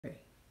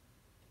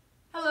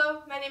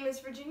name is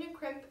Virginia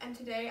Crimp, and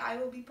today I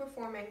will be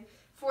performing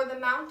For the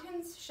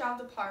Mountains Shall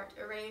Depart,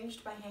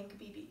 arranged by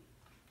Beebe.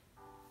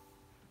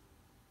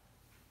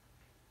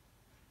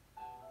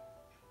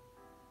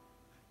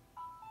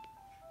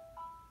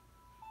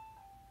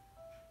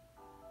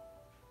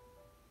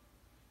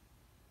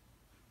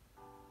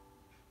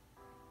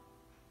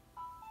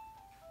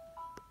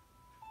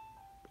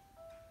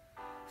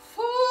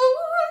 For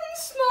one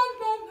small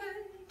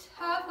moment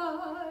have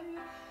I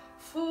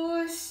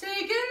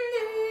forsaken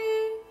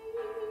thee,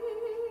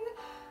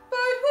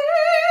 but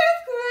with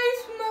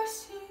great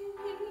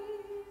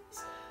mercies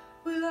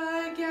will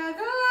I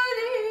gather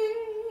thee.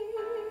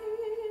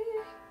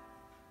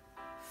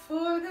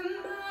 For the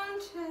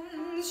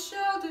mountains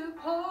shall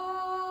depart,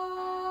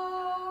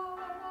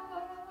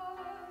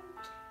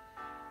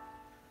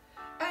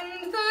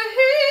 and the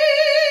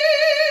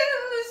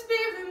hills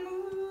be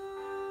removed,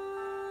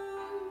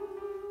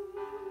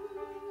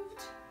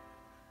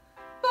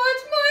 but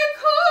my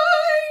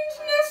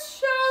kindness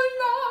shall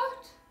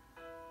not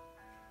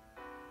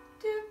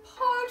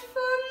depart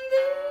from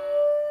thee.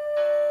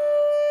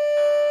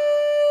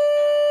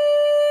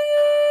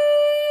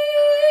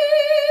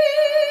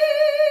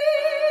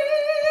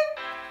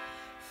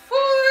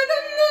 For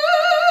the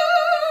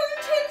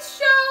mountains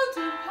shall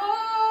depart,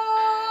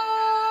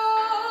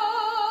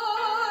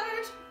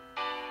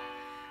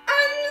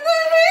 and the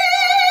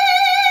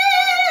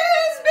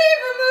hills be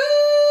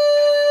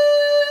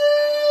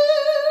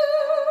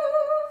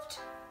removed,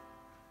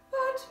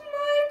 but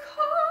my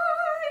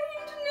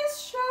kindness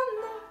shall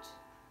not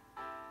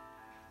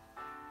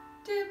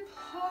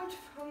depart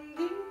from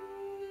thee.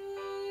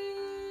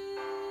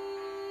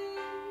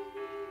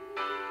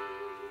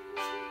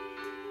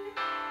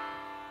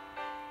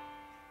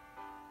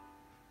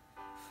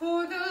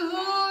 For the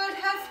Lord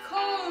hath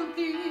called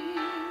thee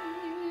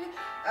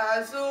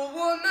as a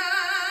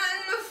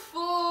woman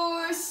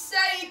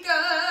forsaken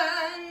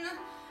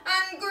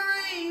and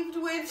grieved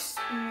with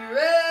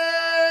spirit,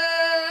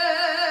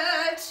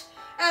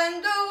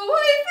 and a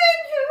wife in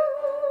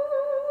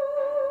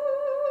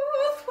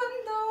youth when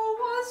thou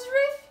was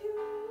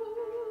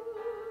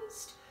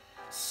refused,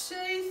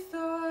 saith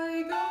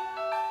thy God.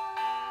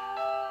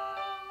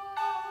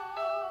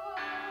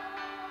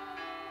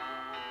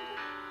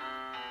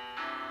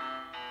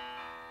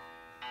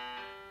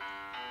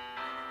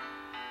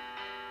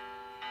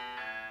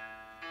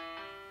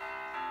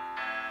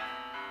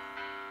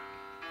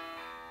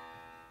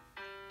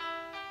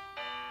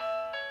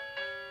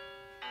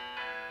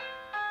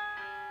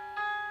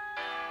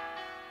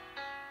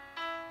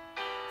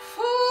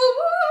 For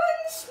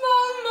one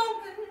small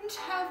moment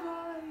have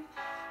I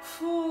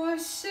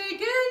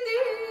forsaken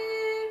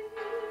thee,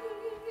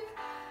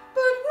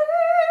 but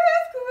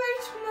with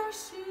great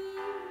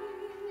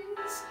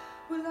mercies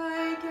will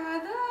I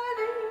gather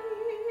thee.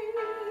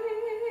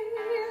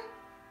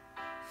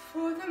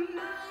 For the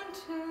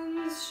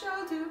mountains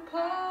shall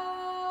depart,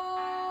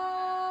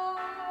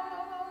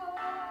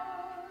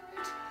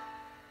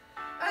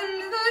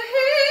 and the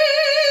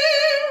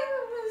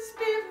hills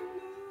be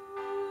removed,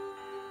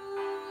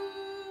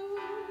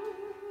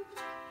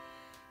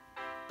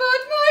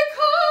 but my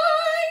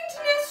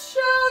kindness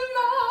shall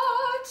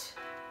not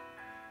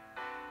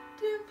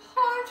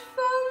depart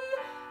from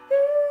thee.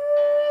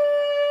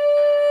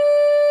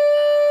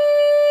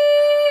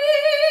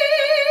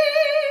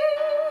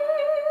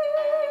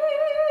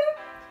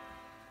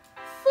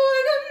 For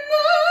the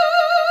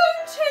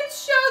mountains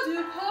shall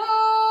depart,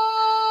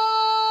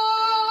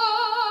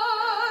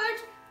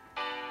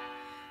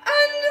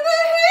 and the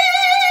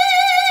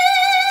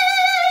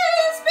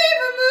hills be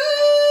removed,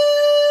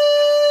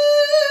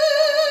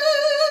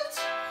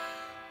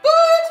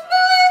 but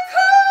my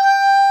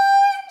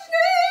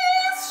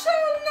kindness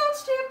shall not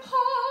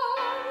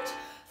depart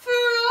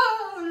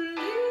from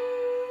thee.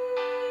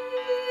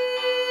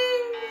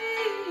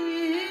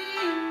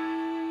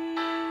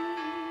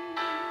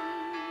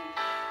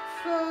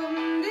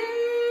 From thee.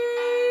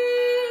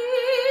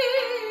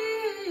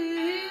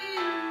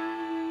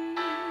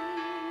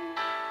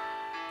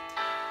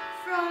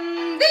 From